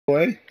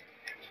boy.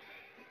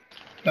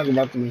 Talk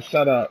about to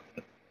shut up.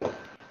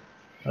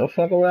 Don't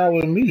fuck around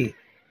with me.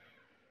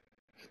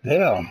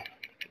 Damn.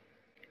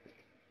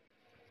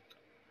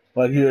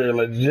 Like you're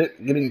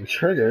legit getting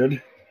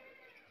triggered.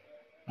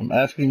 I'm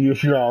asking you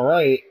if you're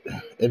alright,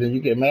 and then you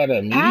get mad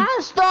at me?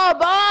 Pass the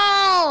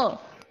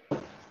ball!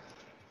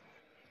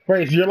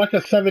 Grace, you're like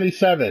a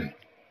 77.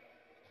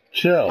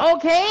 Chill.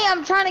 Okay,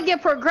 I'm trying to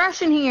get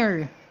progression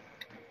here.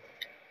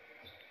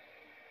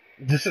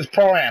 This is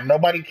Pro-Am.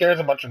 Nobody cares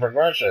about your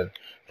progression.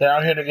 They're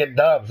out here to get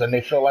dubs, and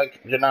they feel like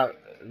you're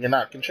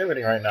not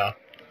contributing right now.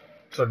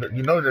 So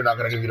you know they're not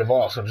going to give you the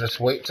ball. So just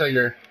wait till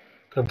you're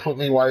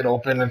completely wide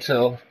open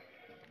until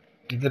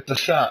you get the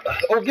shot.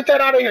 Oh, get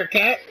that out of here,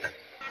 cat!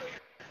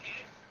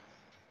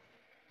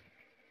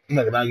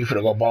 Look, now you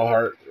finna go ball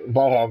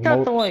hog Shut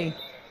mode. the way.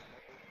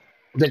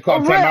 They call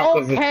timeout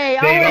because okay,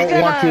 they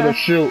don't want you to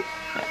shoot.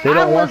 They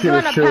don't want you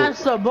to shoot. I was gonna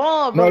pass the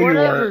ball, but no,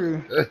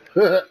 whatever. You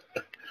weren't.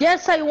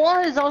 Yes, I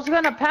was. I was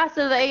gonna pass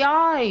to the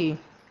AI.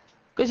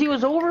 Because he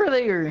was over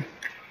there.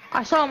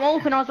 I saw him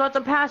open, I was about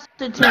to pass it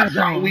to him. That's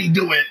how we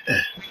do it.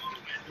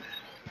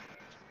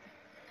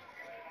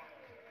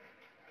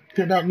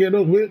 Can I get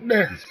a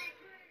witness?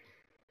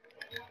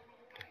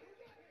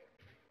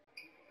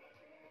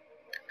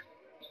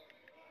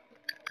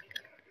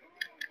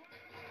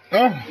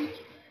 Oh.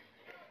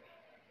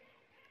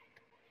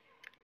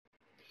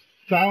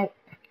 Stomp.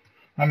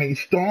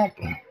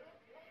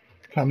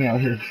 Coming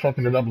out here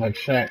fucking it up like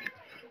Shaq.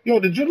 Yo,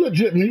 did you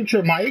legit mute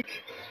your mic?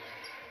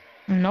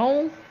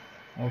 No.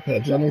 Okay,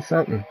 tell me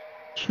something.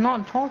 It's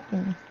not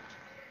talking.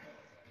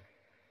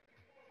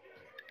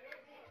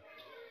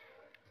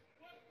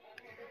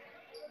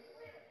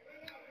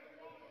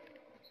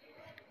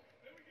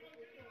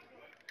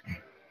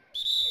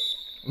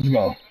 Let's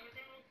go.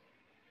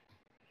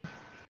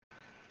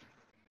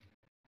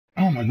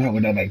 Oh my god,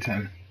 we're down by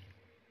 10.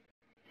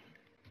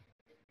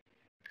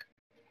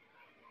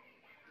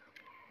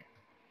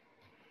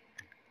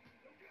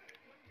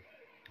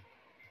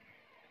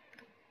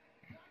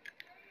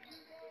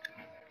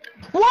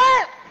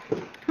 What?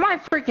 My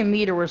freaking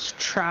meter was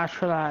trash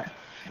for that.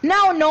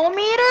 Now no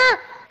meter?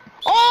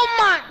 Oh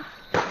my!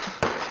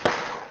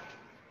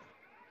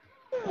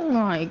 Oh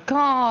my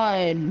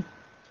god.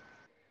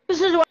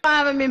 This is why I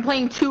haven't been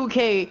playing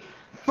 2K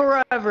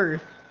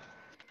forever.